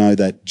once you know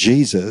that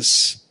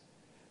Jesus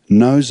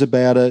knows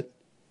about it,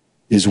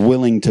 is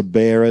willing to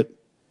bear it,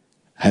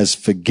 has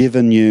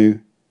forgiven you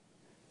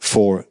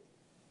for it.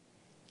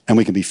 And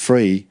we can be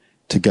free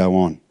to go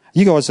on.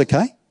 You guys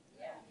okay?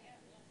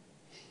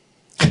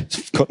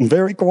 It's gotten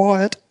very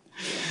quiet.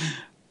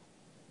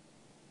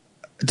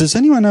 Does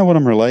anyone know what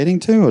I'm relating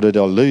to, or did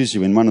I lose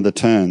you in one of the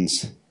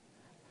turns?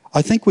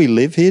 I think we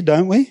live here,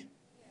 don't we?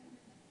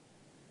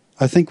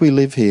 I think we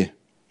live here.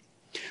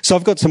 So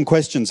I've got some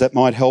questions that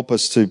might help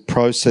us to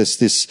process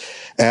this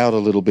out a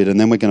little bit, and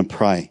then we're going to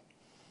pray.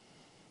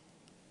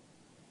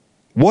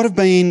 What have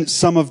been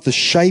some of the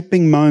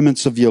shaping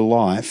moments of your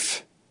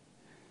life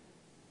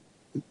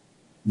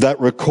that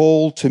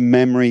recall to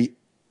memory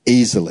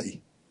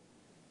easily,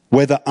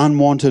 whether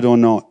unwanted or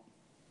not?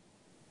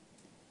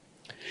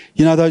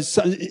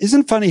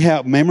 Isn't it funny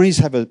how memories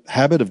have a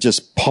habit of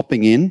just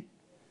popping in,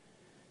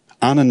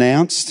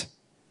 unannounced,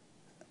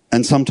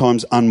 and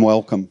sometimes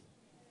unwelcome?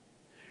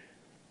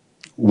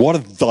 What are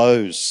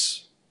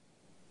those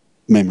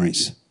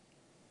memories?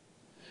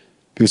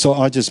 Because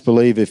I just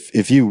believe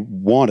if you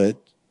want it,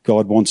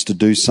 God wants to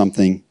do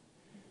something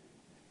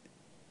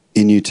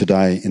in you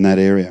today in that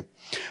area.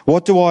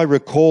 What do I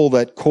recall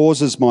that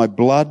causes my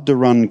blood to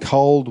run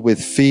cold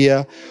with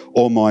fear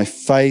or my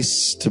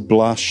face to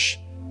blush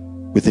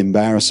with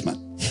embarrassment?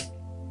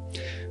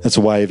 That's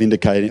a way of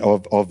indicating,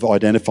 of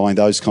identifying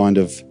those kind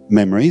of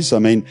memories. I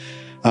mean,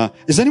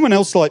 is anyone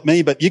else like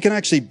me, but you can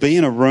actually be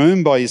in a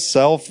room by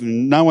yourself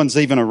and no one's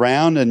even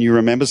around and you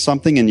remember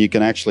something and you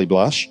can actually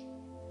blush?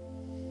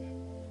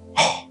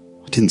 Oh,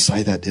 I didn't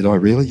say that, did I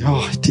really?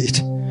 Oh, I did.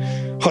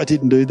 I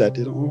didn't do that,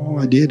 did I? Oh,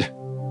 I did.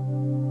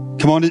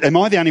 Come on, am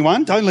I the only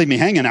one? Don't leave me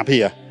hanging up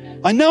here.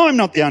 I know I'm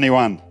not the only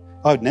one.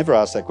 I would never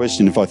ask that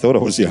question if I thought I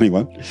was the only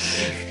one.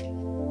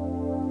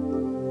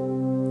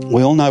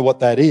 We all know what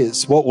that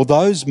is. Well,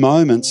 those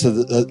moments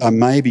are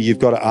maybe you've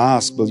got to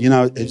ask,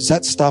 is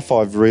that stuff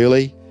I've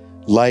really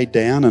laid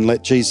down and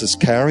let Jesus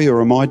carry,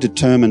 or am I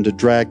determined to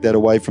drag that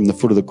away from the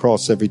foot of the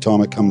cross every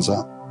time it comes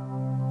up?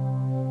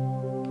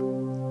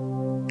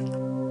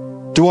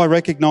 Do I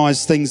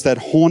recognise things that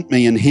haunt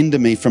me and hinder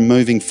me from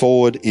moving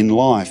forward in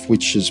life,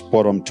 which is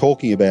what I'm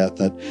talking about,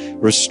 that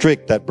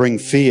restrict, that bring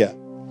fear?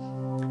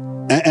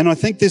 And I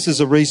think this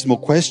is a reasonable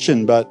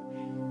question, but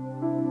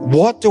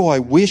what do I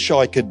wish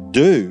I could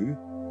do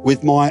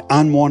with my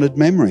unwanted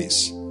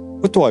memories?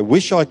 What do I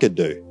wish I could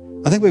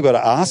do? I think we've got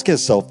to ask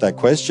ourselves that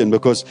question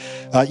because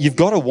you've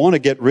got to want to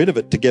get rid of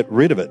it to get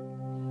rid of it.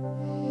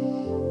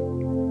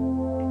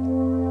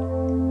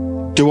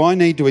 Do I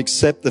need to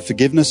accept the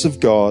forgiveness of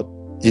God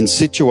in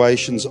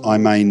situations I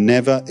may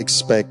never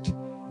expect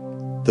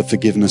the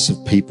forgiveness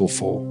of people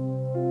for?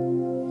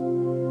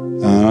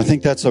 I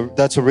think that's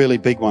a really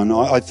big one.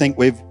 I think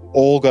we've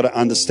all got to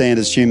understand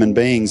as human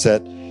beings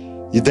that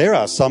there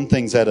are some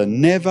things that are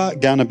never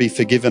going to be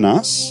forgiven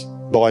us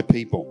by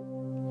people.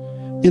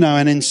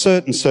 And in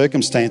certain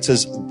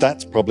circumstances,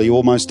 that's probably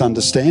almost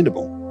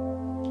understandable.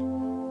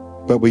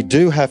 But we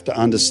do have to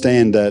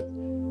understand that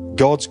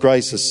God's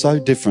grace is so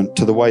different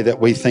to the way that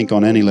we think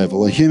on any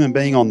level. A human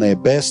being on their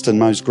best and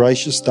most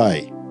gracious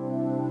day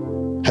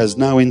has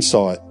no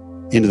insight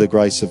into the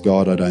grace of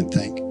God, I don't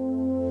think.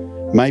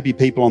 Maybe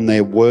people on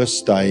their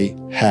worst day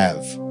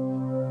have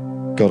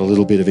got a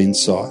little bit of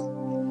insight.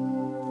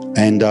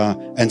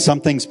 And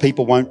some things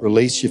people won't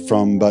release you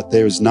from, but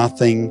there is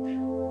nothing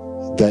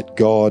that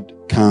God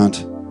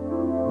can't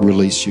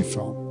release you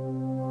from.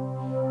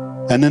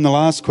 And then the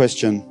last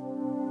question,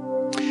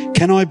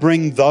 can I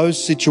bring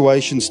those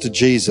situations to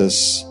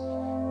Jesus,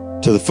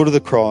 to the foot of the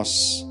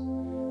cross,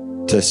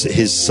 to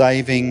his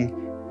saving,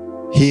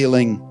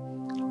 healing,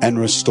 and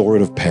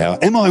restorative power?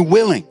 Am I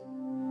willing?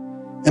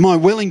 Am I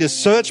willing to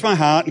search my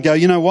heart and go,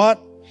 you know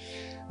what?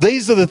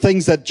 These are the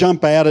things that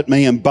jump out at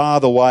me and bar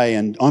the way,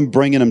 and I'm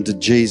bringing them to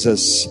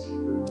Jesus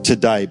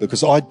today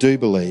because I do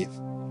believe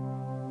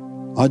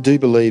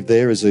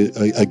there is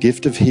a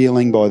gift of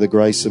healing by the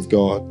grace of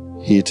God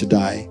here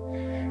today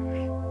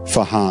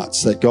for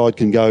hearts, that God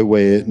can go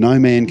where no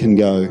man can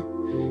go,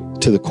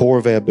 to the core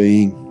of our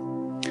being,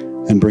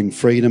 and bring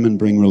freedom and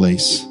bring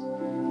release.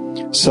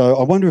 So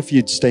I wonder if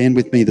you'd stand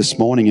with me this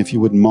morning, if you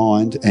wouldn't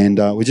mind, and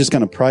we're just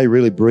going to pray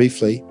really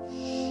briefly.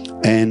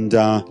 And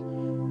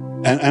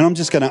I'm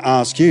just going to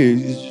ask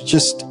you,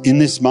 just in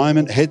this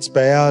moment, heads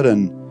bowed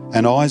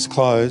and eyes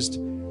closed,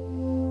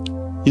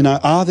 you know,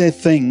 are there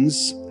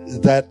things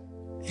that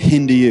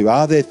hinder you?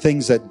 Are there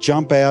things that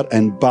jump out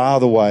and bar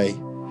the way,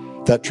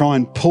 that try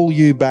and pull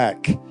you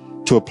back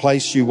to a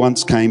place you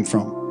once came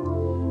from?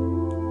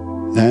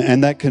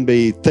 And that can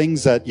be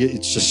things that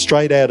it's just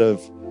straight out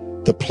of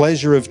the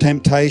pleasure of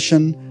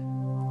temptation,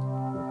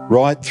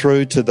 right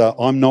through to the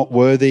I'm not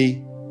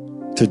worthy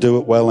to do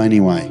it well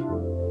anyway.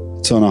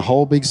 It's on a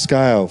whole big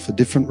scale. For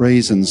different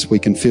reasons we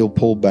can feel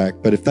pulled back.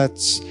 But if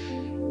that's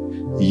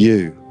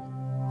you,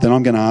 then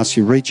I'm going to ask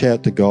you, reach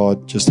out to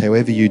God just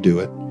however you do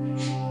it.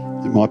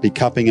 It might be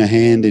cupping a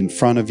hand in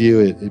front of you.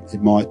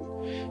 It might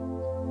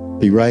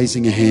be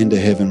raising a hand to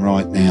heaven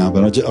right now.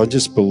 But I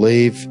just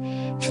believe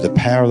for the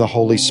power of the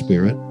Holy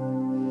Spirit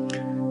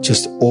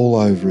just all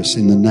over us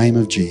in the name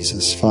of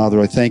Jesus.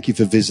 Father, I thank you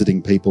for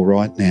visiting people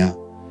right now,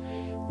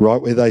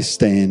 right where they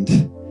stand.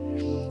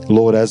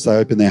 Lord, as they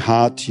open their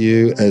heart to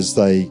you, as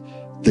they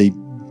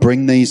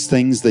bring these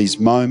things, these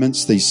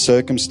moments, these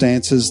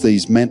circumstances,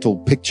 these mental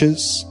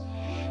pictures,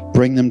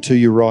 bring them to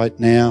you right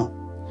now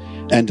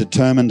and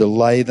determine to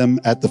lay them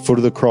at the foot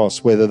of the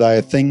cross, whether they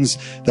are things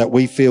that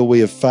we feel we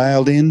have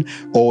failed in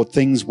or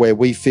things where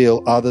we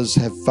feel others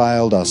have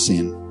failed us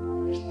in.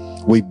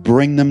 We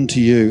bring them to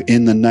you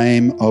in the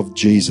name of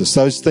Jesus.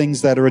 Those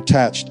things that are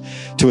attached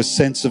to a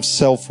sense of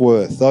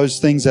self-worth, those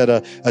things that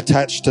are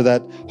attached to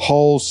that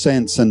whole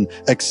sense and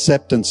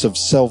acceptance of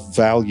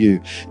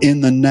self-value,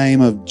 in the name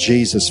of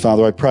Jesus,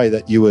 Father, I pray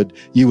that you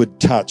would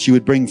touch, you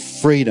would bring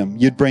freedom,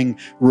 you'd bring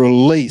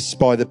release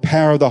by the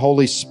power of the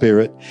Holy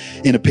Spirit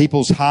into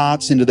people's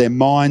hearts, into their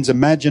minds,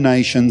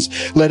 imaginations.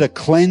 Let a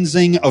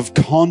cleansing of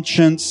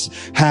conscience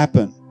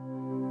happen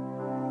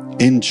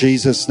in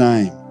Jesus'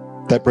 name.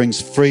 That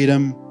brings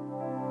freedom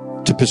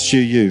to pursue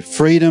you,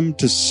 freedom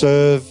to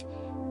serve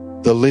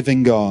the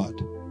living God.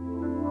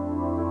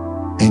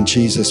 In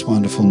Jesus'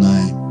 wonderful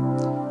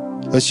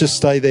name. Let's just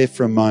stay there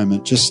for a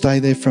moment. Just stay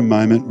there for a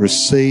moment.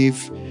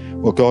 Receive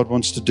what God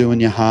wants to do in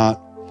your heart.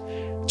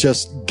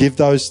 Just give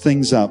those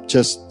things up.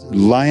 Just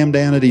lay them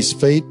down at his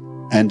feet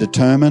and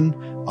determine,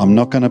 I'm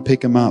not going to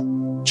pick them up.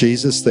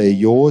 Jesus, they're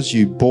yours.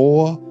 You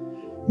bore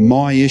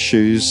my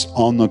issues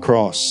on the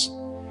cross.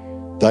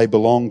 They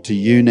belong to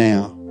you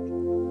now.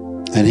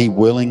 And he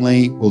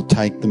willingly will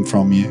take them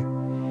from you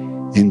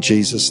in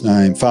Jesus'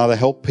 name. Father,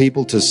 help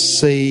people to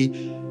see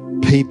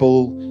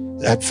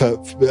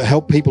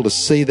help people to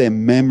see their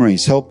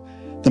memories, help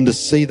them to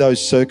see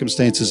those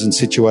circumstances and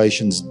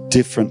situations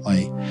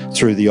differently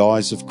through the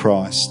eyes of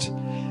Christ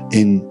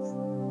in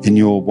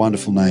your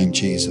wonderful name,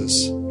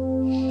 Jesus.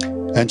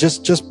 And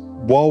just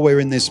while we're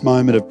in this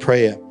moment of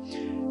prayer,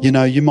 you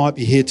know, you might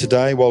be here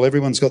today while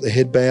everyone's got their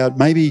head bowed.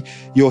 Maybe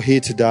you're here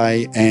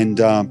today and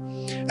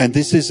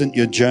this isn't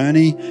your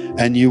journey,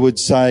 and you would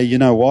say, you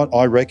know what,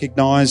 I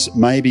recognize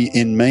maybe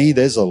in me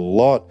there's a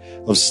lot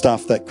of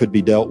stuff that could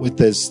be dealt with.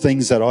 There's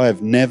things that I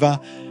have never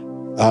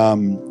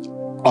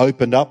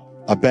opened up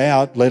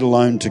about, let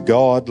alone to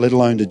God, let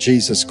alone to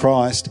Jesus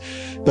Christ.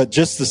 But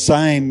just the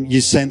same, you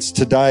sense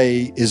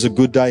today is a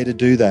good day to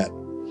do that.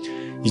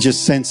 You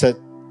just sense that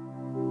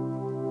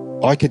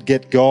I could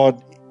get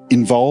God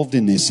involved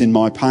in this, in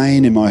my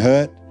pain, in my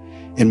hurt,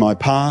 in my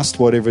past,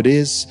 whatever it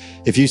is.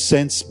 If you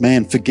sense,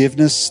 man,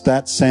 forgiveness,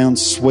 that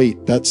sounds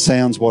sweet. That's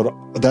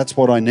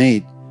what I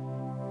need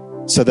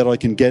so that I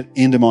can get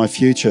into my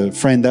future.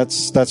 Friend,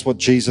 that's what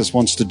Jesus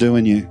wants to do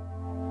in you.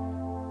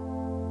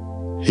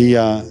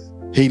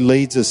 He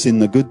leads us in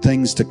the good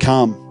things to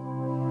come.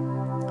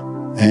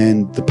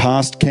 And the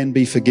past can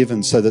be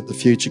forgiven so that the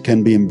future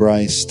can be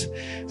embraced.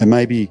 And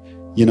maybe,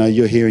 you know,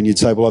 you're here and you'd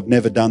say, well, I've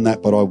never done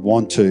that, but I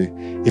want to.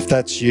 If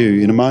that's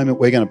you, in a moment,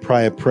 we're going to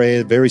pray a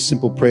prayer, very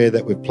simple prayer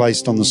that we've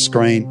placed on the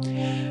screen.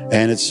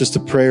 And it's just a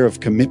prayer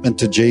of commitment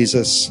to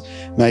Jesus.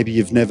 Maybe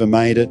you've never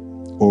made it,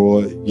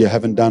 or you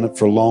haven't done it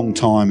for a long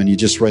time and you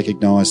just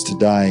recognize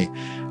today,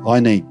 I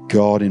need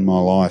God in my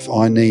life.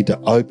 I need to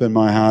open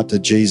my heart to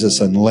Jesus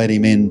and let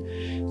him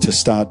in to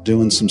start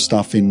doing some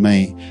stuff in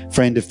me.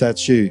 Friend, if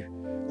that's you,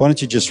 why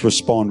don't you just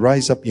respond?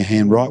 Raise up your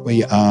hand right where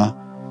you are.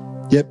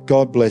 Yep,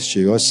 God bless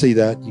you. I see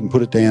that. You can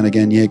put it down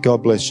again. Yeah,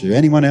 God bless you.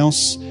 Anyone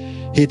else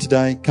here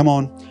today? Come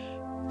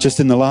on. Just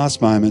in the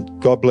last moment,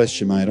 God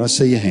bless you, mate. I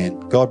see your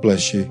hand. God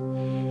bless you.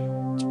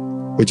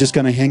 We're just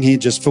going to hang here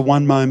just for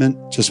one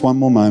moment, just one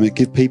more moment.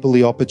 Give people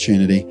the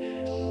opportunity.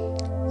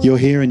 You're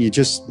here and you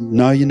just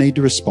know you need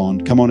to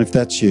respond. Come on, if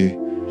that's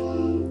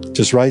you.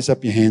 Just raise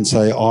up your hand.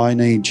 Say, I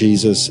need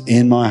Jesus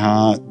in my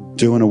heart,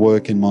 doing a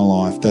work in my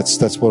life.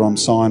 That's what I'm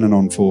signing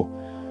on for.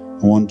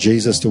 I want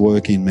Jesus to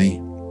work in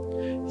me.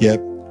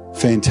 Yep,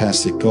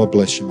 fantastic. God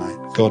bless you, mate.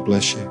 God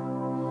bless you.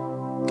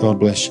 God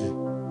bless you.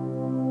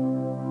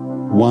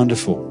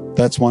 Wonderful.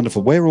 That's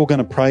wonderful. We're all going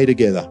to pray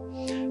together.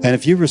 And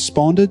if you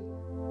responded,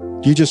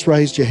 you just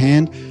raised your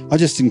hand, I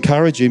just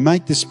encourage you,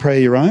 make this prayer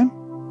your own.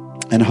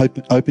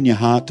 and open your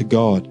heart to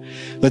God.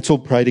 Let's all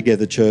pray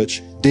together,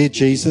 church. Dear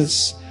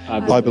Jesus,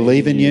 I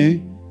believe in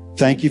you.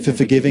 Thank you for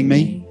forgiving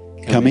me.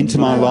 Come into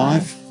my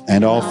life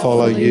and I'll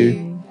follow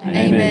you.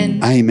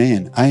 Amen.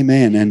 Amen.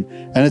 Amen.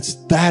 And it's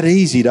that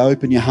easy to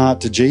open your heart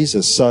to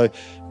Jesus. So,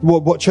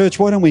 church,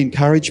 why don't we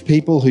encourage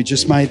people who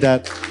just made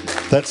that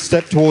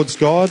step towards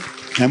God,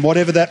 and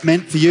whatever that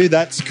meant for you,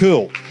 that's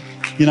cool.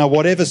 You know,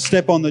 whatever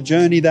step on the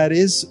journey that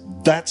is,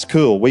 that's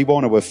cool. We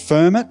want to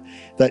affirm it,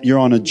 that you're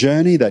on a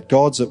journey, that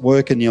God's at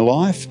work in your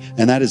life,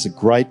 and that is a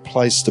great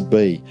place to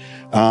be.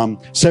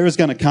 Sarah's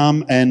going to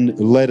come and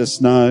let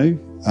us know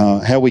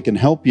how we can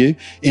help you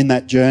in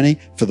that journey.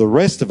 For the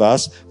rest of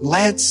us,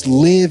 let's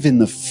live in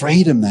the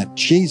freedom that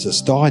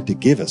Jesus died to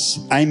give us.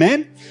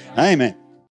 Amen? Amen.